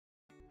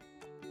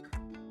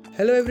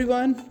Hello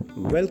everyone,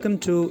 welcome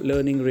to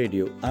Learning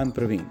Radio. I'm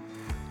Praveen,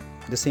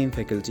 the same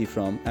faculty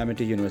from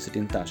Amity University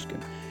in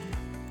Tashkent.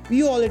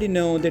 You already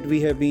know that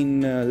we have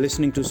been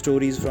listening to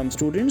stories from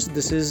students.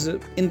 This is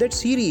in that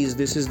series,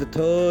 this is the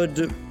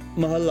third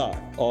mahalla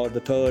or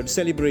the third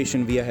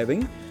celebration we are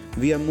having.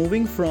 We are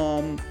moving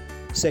from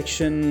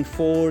section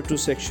 4 to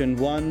section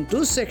 1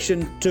 to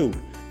section 2,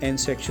 and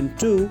section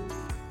 2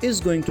 is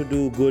going to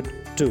do good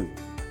too.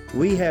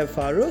 We have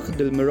Farooq,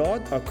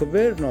 Dilmurad,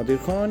 Akbar, Nadir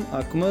Khan,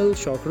 Akmal,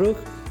 Shaukrukh,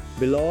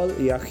 Bilal,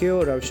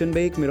 Yakhyo, Ravshan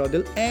Beg,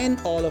 Miradil, and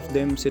all of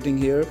them sitting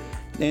here,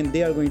 and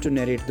they are going to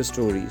narrate the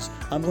stories.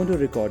 I'm going to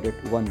record it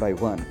one by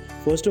one.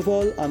 First of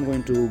all, I'm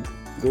going to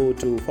go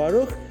to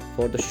Farooq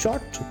for the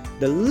short,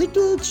 the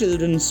little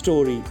children's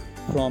story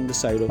from the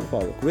side of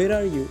Farooq. Where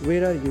are you?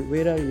 Where are you?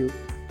 Where are you?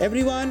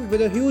 Everyone,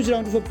 with a huge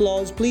round of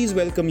applause, please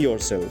welcome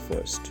yourself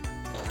first.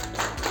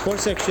 For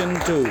section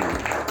 2.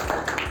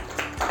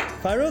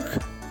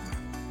 Farooq,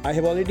 I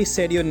have already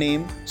said your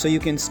name, so you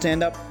can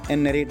stand up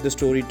and narrate the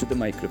story to the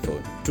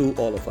microphone, to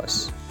all of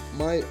us.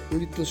 My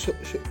little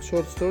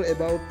short story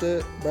about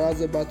the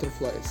brother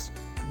butterflies.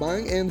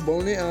 Bang and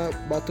Bonnie are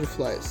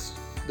butterflies.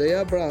 They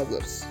are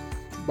brothers.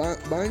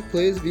 Bang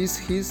plays with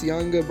his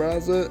younger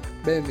brother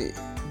Benny.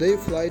 They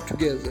fly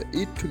together,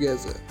 eat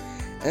together,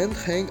 and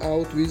hang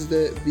out with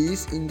the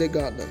bees in the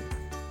garden.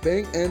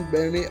 Bang and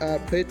Benny are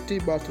pretty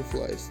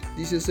butterflies.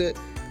 This is a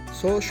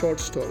so short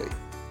story.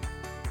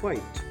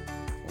 Quite.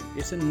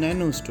 It's a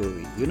nano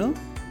story,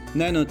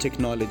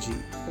 nanotechnology,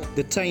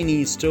 the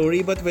tiny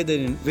story, but with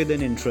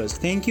an interest.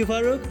 Thank you,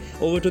 Farooq.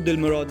 Over to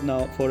Dilmurad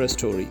now for a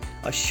story,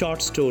 a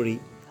short story,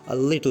 a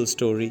little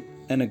story,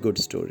 and a good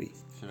story.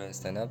 Should I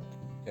stand up?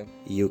 Yep.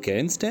 You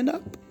can stand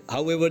up.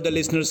 However, the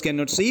listeners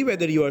cannot see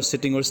whether you are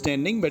sitting or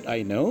standing, but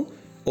I know.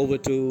 Over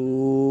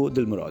to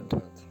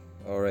Dilmurad.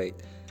 Alright.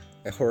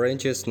 A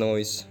horrendous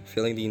noise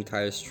filling the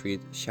entire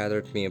street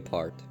shattered me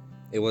apart.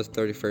 It was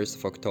 31st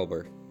of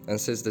October. And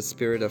since the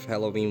spirit of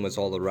Halloween was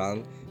all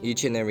around,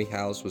 each and every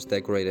house was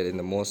decorated in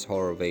the most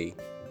horror way.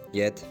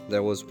 Yet,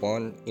 there was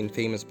one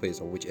infamous place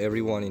of which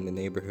everyone in the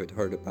neighborhood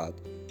heard about,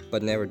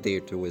 but never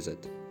dared to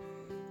visit.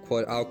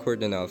 Quite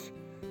awkward enough,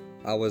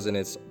 I was in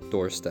its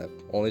doorstep,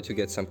 only to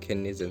get some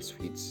candies and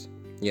sweets.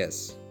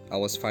 Yes, I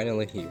was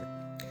finally here.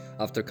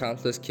 After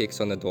countless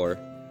kicks on the door,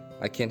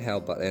 I can't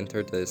help but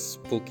enter this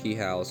spooky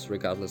house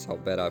regardless how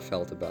bad I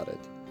felt about it.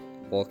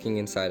 Walking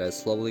inside, I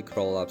slowly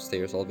crawl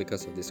upstairs, all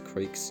because of these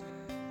creaks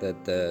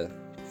that the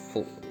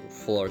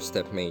floor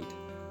step made.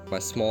 My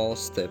small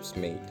steps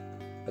made.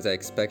 As I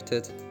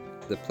expected,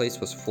 the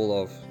place was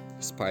full of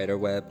spider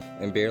web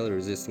and barely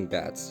resisting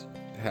bats.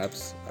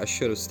 Perhaps I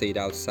should have stayed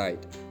outside.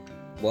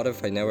 What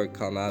if I never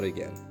come out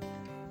again?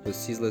 With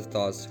ceaseless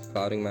thoughts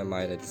clouding my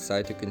mind, I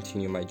decided to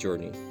continue my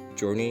journey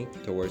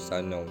towards the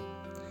unknown.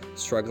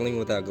 Struggling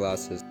without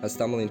glasses, I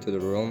stumbled into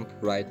the room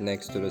right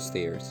next to the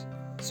stairs.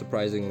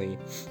 Surprisingly,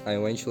 I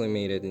eventually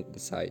made it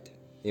inside.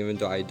 Even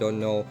though I don't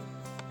know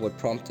what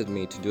prompted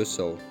me to do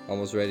so, I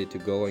was ready to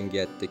go and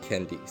get the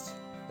candies.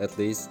 At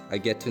least, I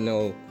get to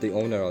know the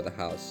owner of the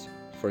house,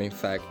 for in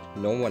fact,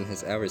 no one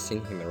has ever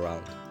seen him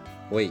around.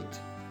 Wait,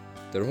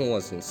 the room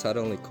was in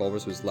suddenly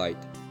covers with light.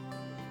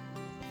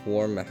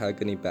 Warm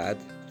mahogany bed,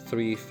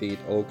 3 feet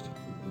oak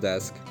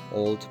desk,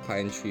 old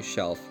pine tree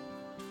shelf.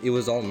 It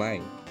was all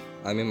mine.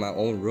 I'm in my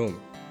own room.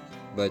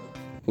 But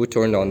who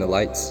turned on the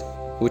lights?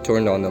 Who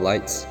turned on the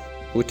lights?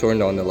 Who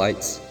turned on the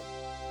lights?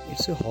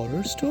 It's a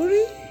horror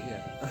story?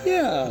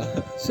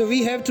 Yeah. So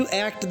we have to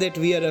act that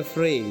we are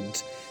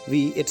afraid.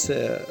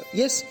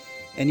 Yes.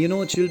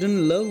 And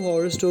children love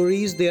horror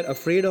stories. They are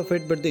afraid of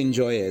it, but they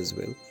enjoy as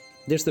well.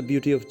 That's the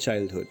beauty of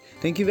childhood.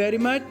 Thank you very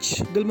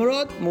much,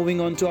 Dilmurad. Moving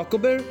on to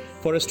Akbar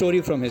for a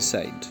story from his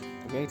side.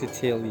 I'm going to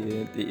tell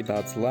you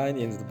about the line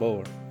in the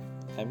board.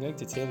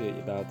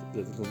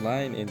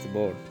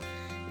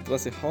 It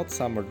was a hot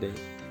summer day.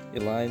 A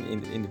line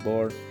in the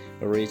board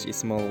reached a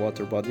small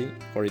water body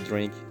for a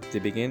drink. They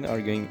began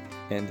arguing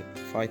and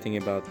fighting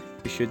about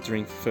who should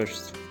drink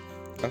first.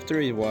 After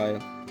a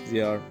while, they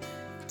are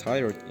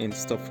tired and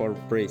stop for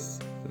breath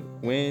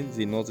when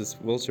they notice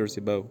vultures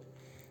above.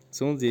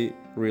 Soon they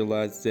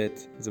realize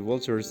that the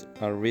vultures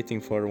are waiting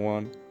for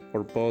one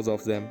or both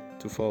of them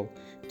to fall,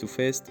 to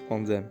feast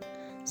on them.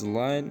 The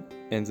lion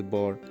and the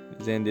boar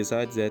then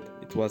decide that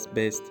it was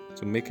best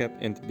to make up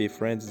and be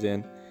friends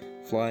than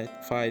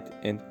fight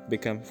and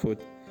become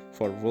food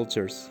for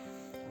vultures.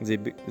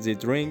 They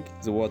drink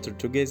the water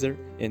together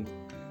and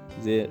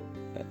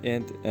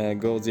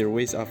go their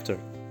ways after.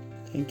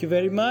 Thank you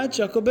very much,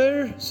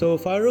 Akbar. So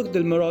Farooq,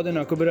 Dilmurad and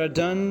Akbar are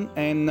done,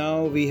 and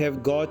now we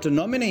have got a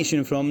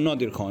nomination from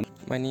Nadir Khan.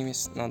 My name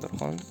is Nadir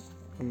Khan.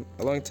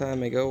 A long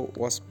time ago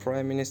was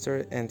Prime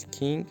Minister and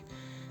King.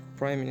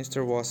 Prime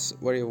Minister was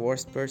very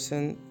worst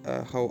person,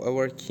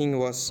 however King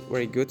was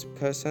very good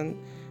person,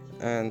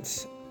 and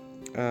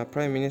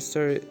Prime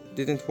Minister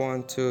didn't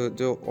want to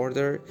do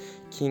order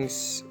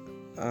King's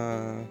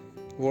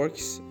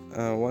works.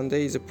 One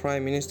day the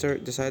Prime Minister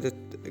decided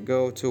to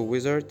go to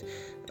wizard.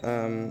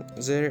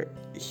 There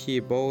he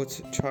bought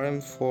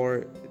charm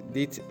for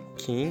the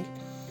king.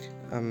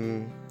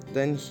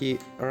 Then he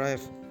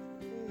arrived.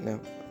 No,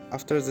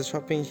 after the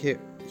shopping, he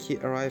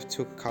arrived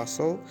to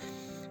castle.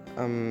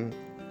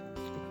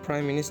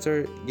 Prime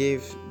Minister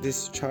gave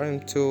this charm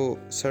to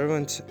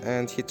servant,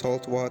 and he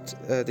told what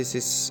this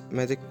is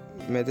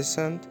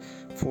medicine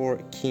for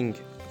king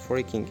for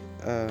a king.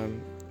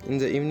 In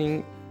the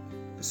evening,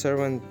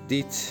 servant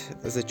did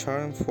the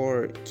charm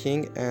for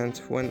king, and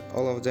when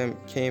all of them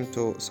came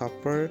to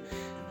supper,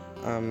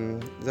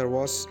 there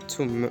was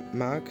two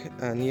mug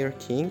near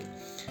king.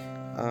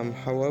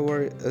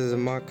 However, the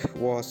mug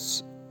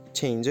was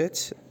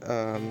changed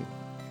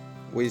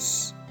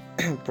with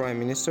prime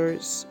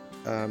minister's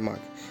mug.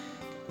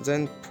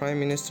 Then prime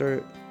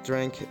minister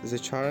drank the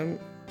charm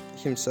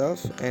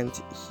himself, and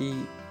he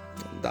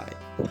died.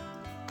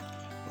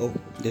 Oh,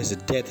 there's a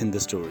death in the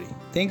story.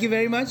 Thank you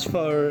very much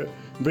for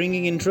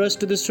bringing interest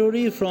to the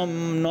story.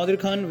 From Nadir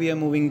Khan, we are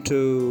moving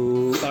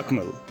to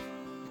Akmal.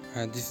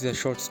 This is a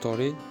short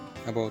story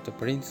about a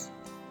prince.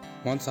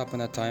 Once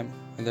upon a time,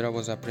 there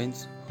was a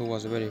prince who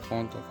was very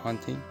fond of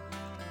hunting.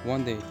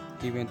 One day,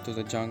 he went to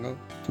the jungle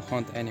to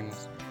hunt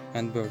animals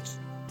and birds.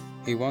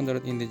 He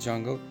wandered in the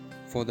jungle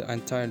for the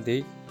entire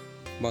day,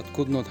 but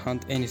could not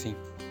hunt anything.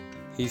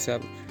 He saw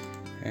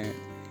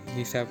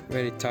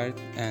very tired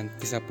and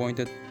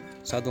disappointed.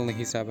 Suddenly,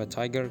 he saw a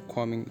tiger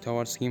coming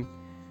towards him.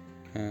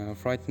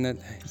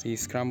 Frightened, he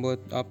scrambled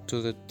up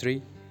to the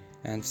tree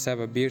and saw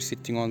a bear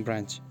sitting on a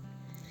branch.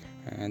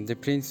 And the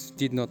prince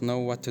did not know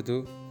what to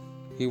do.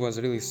 He was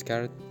really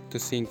scared to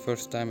seeing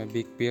first time a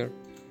big bear.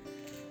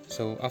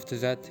 So after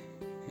that,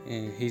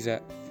 he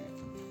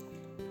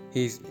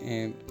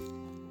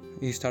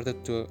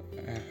started to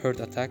heart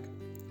attack.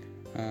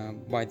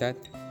 By that,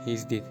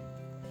 he's dead.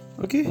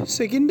 Okay,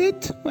 second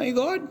death. My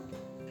God.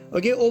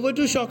 Okay, over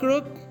to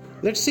Shakruk.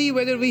 Let's see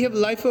whether we have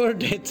life or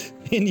death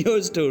in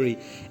your story.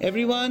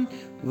 Everyone,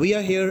 we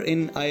are here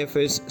in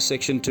IFS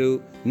section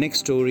 2. Next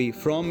story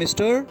from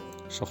Mr.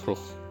 Shahrukh.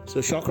 So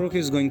Shakruk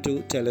is going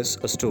to tell us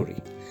a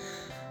story.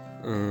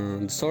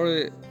 The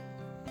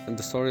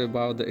story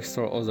about the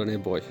extraordinary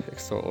boy.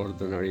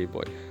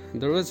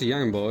 There was a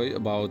young boy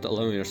about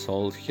 11 years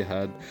old. He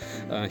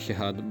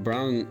had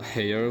brown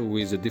hair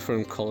with a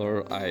different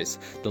color eyes.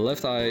 The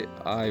left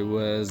eye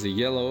was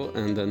yellow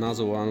and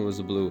another one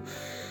was blue.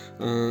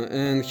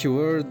 And he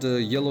wore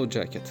the yellow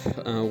jacket.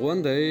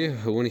 One day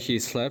when he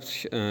slept,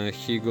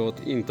 he got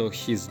into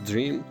his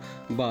dream,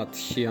 but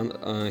he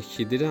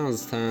didn't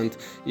understand,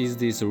 is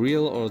this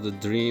real or the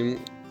dream?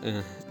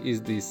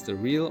 Is this the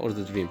real or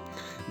the dream?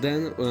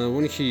 Then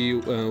when he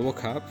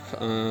woke up,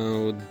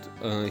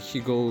 he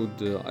go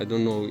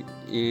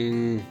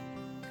in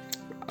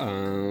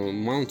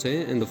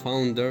mountain and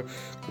found their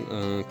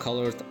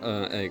colored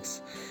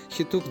eggs.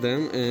 He took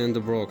them and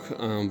broke.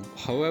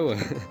 However,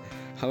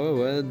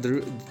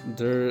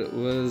 there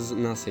was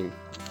nothing.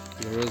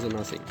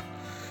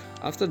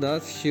 After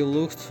that, he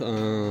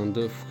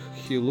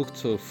looked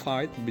to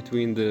fight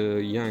between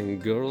the young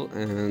girl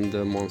and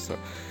the monster.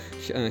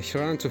 He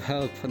ran to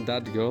help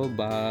that girl,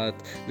 but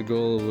the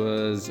girl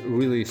was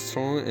really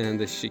strong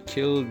and she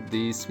killed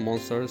these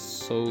monsters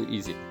so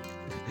easy.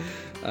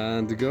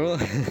 And the girl,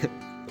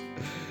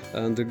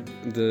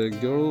 the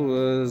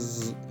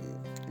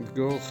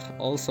girl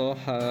also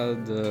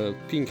had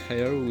pink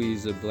hair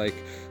with black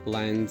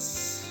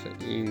lines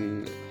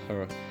in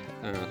her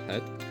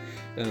head.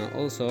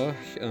 Also,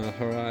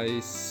 her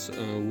eyes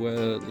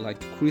were like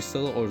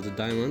crystal or the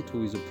diamond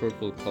with a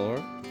purple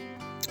color.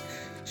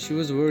 She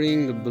was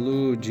wearing the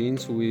blue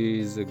jeans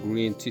with a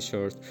green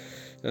t-shirt.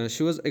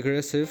 She was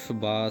aggressive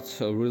but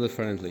really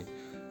friendly.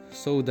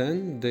 So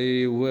then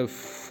they were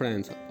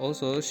friends.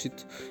 Also, she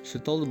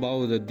told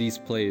about this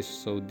place,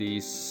 so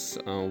this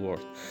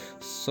world.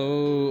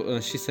 So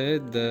she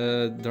said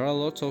that there are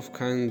lots of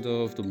kind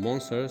of the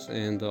monsters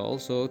and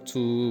also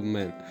two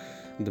men.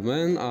 The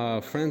men are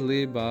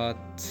friendly, but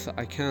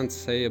I can't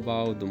say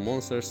about the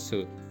monsters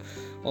too.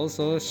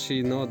 Also,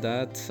 she know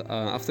that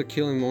after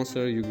killing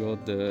monster,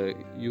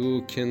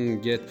 you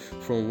can get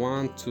from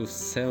 1 to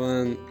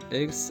 7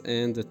 eggs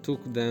and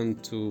took them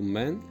to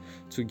men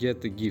to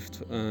get the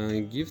gift.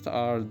 Gifts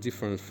are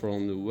different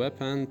from the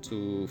weapon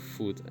to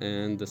food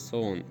and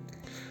so on.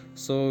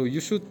 So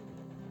you should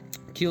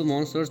kill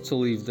monsters to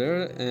live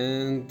there,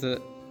 and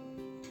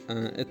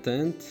at the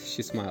end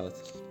she smiled.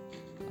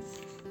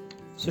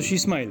 So she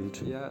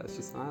smiled. Yeah,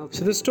 she smiled.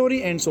 So the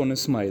story ends on a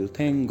smile.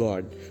 Thank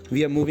God.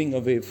 We are moving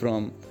away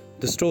from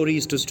the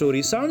stories to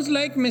stories. Sounds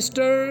like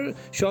Mr.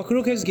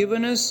 Shakruk has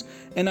given us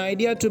an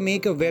idea to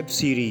make a web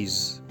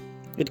series.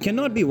 It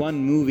cannot be one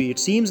movie. It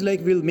seems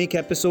like we'll make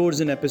episodes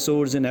and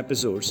episodes and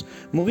episodes.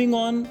 Moving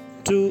on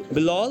to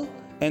Bilal,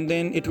 and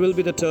then it will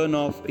be the turn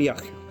of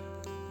Yahya.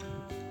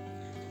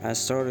 A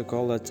story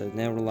called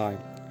Never Lie.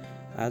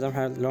 Adam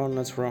had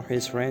learned from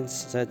his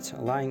friends that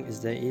lying is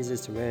the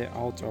easiest way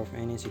out of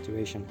any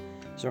situation.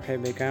 So he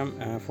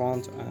became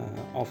fond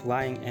of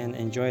lying and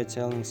enjoyed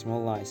telling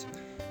small lies.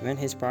 When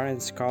his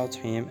parents caught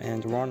him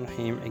and warned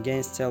him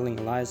against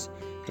telling lies,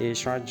 he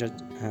charged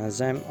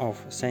them of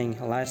saying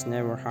lies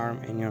never harm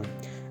anyone.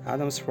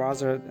 Adam's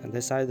father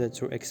decided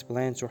to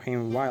explain to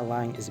him why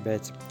lying is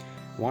bad.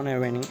 One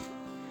evening,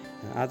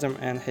 Adam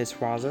and his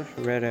father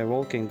were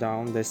walking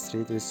down the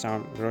street with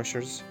some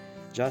groceries.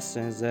 Just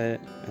as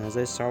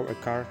they saw a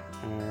car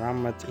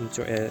rammed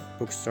into a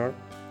bookstore.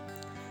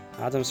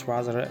 Adam's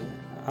father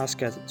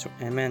asked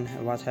a man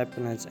what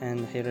happened,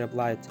 and he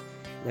replied,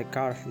 the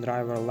car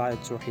driver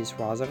lied to his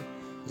father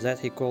that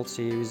he could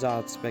see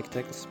without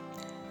spectacles.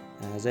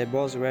 They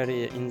both were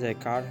in the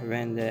car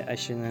when the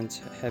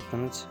accident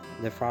happened.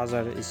 The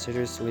father is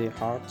seriously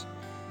hurt.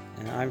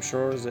 I'm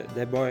sure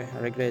the boy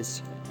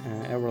regrets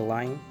ever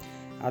lying.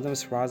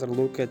 Adam's father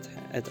looked at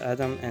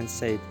Adam and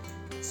said,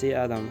 see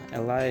Adam,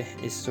 a lie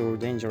is so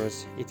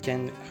dangerous, it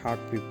can hurt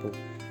people.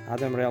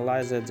 Adam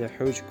realized the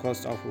huge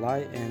cost of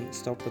lie and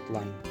stopped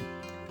lying.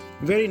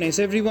 Very nice,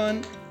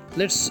 everyone.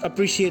 Let's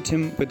appreciate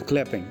him with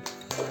clapping.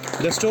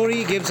 The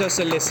story gives us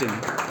a lesson.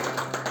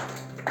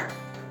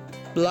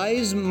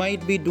 Lies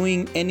might be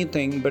doing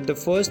anything, but the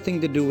first thing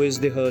they do is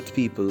they hurt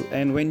people.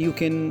 And when you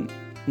can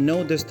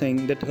know this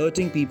thing, that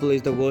hurting people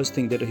is the worst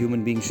thing that a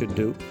human being should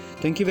do.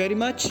 Thank you very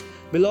much.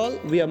 Bilal,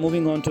 we are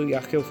moving on to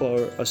Yakhyo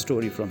for a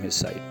story from his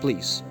side.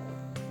 Please.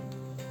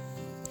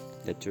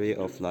 The tree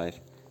of life.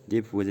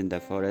 Deep within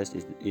the forest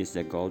is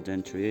the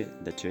golden tree,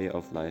 the tree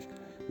of life.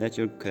 Let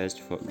your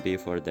quest be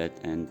for that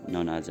and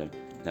none other,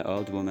 the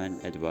old woman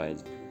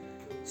advised.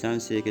 Some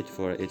seek it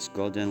for its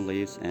golden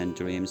leaves and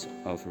dreams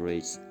of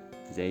riches.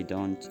 They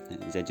do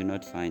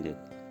not find it.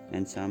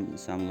 And some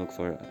look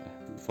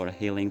for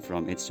healing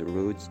from its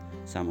roots.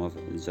 Some of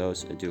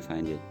those do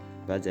find it,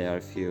 but they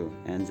are few.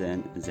 And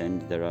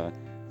then there are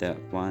the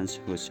ones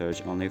who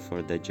search only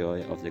for the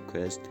joy of the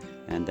quest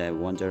and the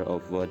wonder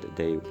of what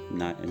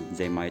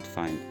they might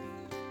find.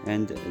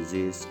 And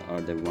these are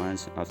the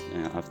ones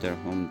after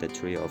whom the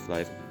tree of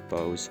life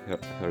bows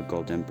her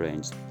golden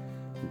branch.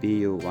 Be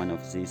you one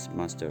of these,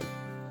 master,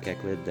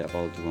 cackled the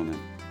old woman.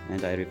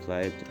 And I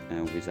replied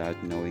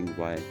without knowing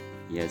why,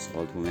 yes,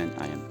 old woman,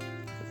 I am.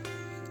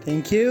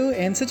 Thank you.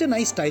 And such a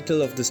nice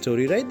title of the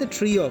story, right? The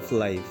tree of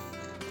life.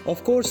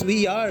 Of course,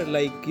 we are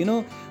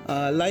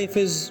life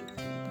is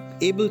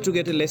able to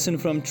get a lesson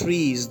from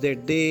trees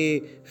that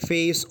they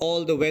face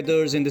all the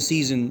weathers and the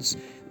seasons.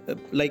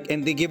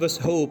 And they give us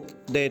hope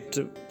that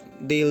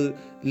they'll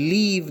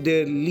leave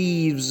their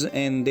leaves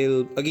and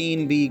they'll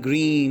again be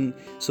green.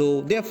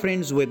 So they are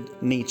friends with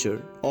nature,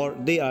 or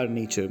they are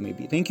nature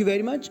maybe. Thank you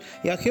very much.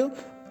 Yakhyo,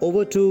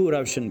 over to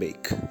Ravshan Beg.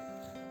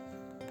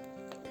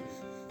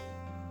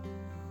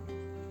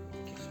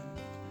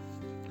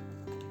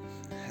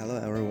 Hello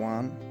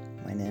everyone,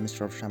 my name is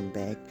Ravshan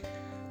Beg.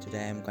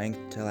 Today I'm going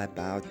to tell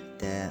about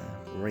the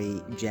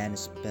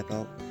Renaissance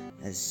people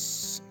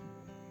as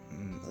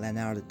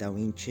Leonardo da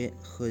Vinci,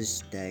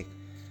 who's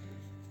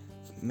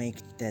make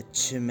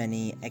too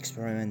many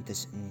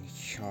experiments in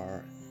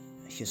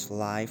his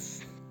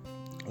life.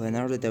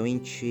 Leonardo da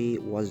Vinci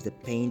was the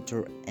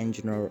painter,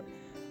 engineer,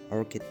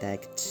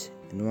 architect,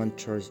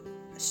 inventor,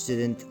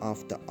 student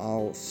of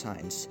all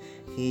science.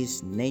 He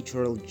is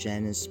natural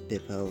genius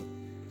people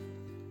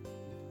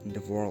in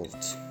the world.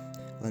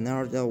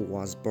 Leonardo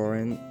was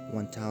born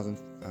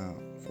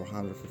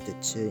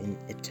 1452 in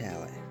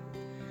Italy.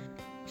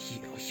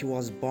 He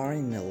was born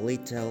in a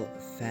little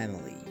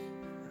family.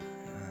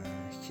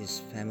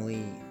 His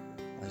family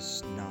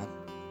was not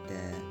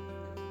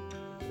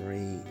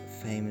very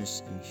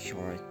famous in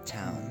your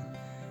town,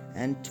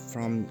 and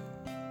from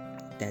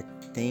that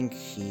thing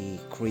he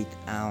created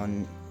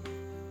own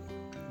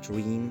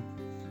dream,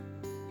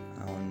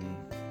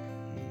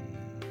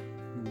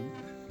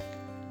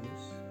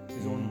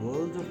 his own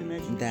world of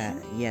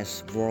imagination.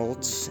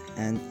 Worlds.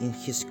 And in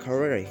his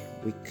career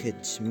we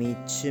could meet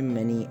too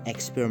many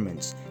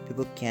experiments.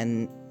 People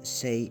can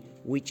say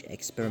which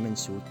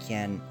experiments we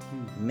can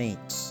make.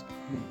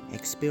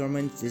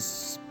 Experiments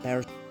is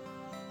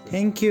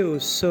Thank you.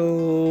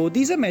 So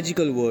these are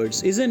magical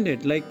words, isn't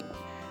it? Like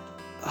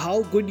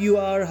how good you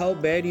are, how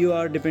bad you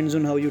are depends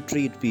on how you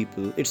treat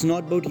people. It's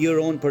not about your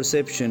own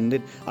perception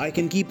that I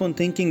can keep on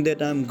thinking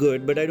that I'm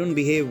good, but I don't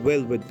behave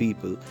well with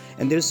people.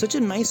 And there's such a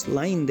nice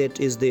line that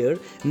is there.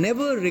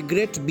 Never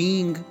regret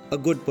being a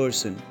good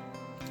person.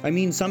 I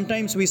mean,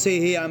 sometimes we say,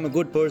 hey, I'm a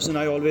good person,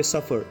 I always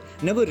suffer.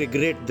 Never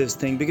regret this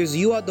thing, because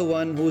you are the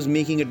one who's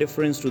making a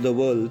difference to the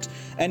world.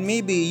 And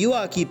maybe you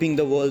are keeping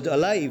the world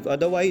alive.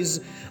 Otherwise,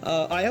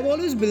 I have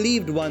always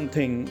believed one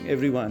thing,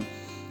 everyone.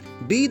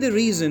 Be the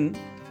reason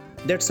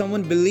that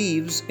someone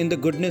believes in the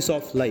goodness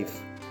of life.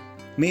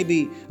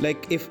 Maybe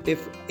like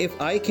if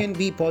I can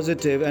be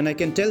positive and I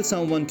can tell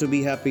someone to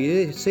be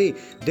happy, say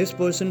this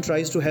person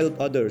tries to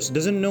help others,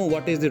 doesn't know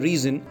what is the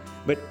reason,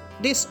 but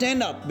they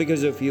stand up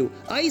because of you.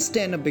 I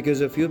stand up because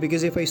of you,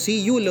 because if I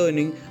see you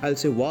learning, I'll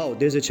say, wow,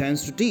 there's a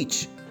chance to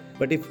teach.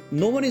 But if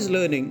no one is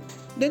learning,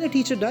 then a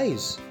teacher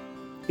dies.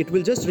 It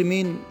will just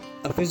remain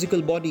a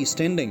physical body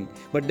standing.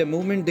 But the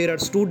moment there are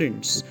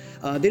students,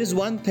 there is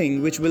one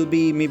thing which will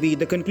be maybe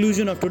the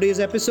conclusion of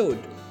today's episode.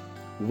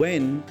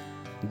 When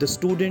the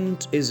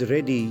student is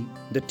ready,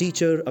 the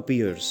teacher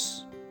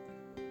appears.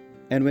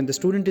 And when the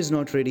student is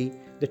not ready,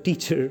 the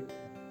teacher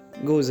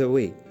goes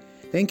away.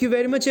 Thank you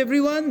very much,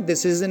 everyone.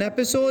 This is an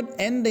episode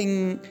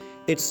ending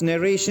its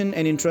narration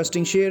and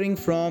interesting sharing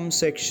from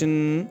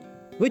section.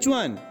 Which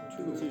one?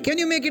 2. Can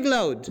you make it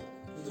loud?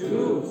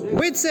 2.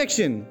 Which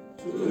section?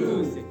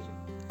 2.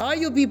 Are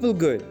you people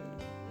good?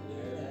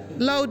 Yes.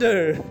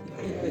 Louder.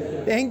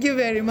 Thank you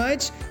very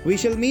much. We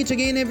shall meet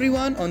again,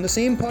 everyone, on the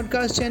same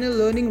podcast channel,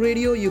 Learning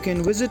Radio. You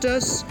can visit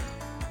us,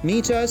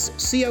 meet us,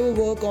 see our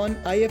work on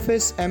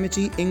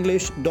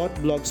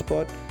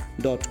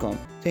ifsamity.english.blogspot.com.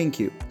 Thank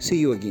you. See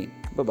you again.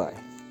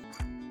 Bye-bye.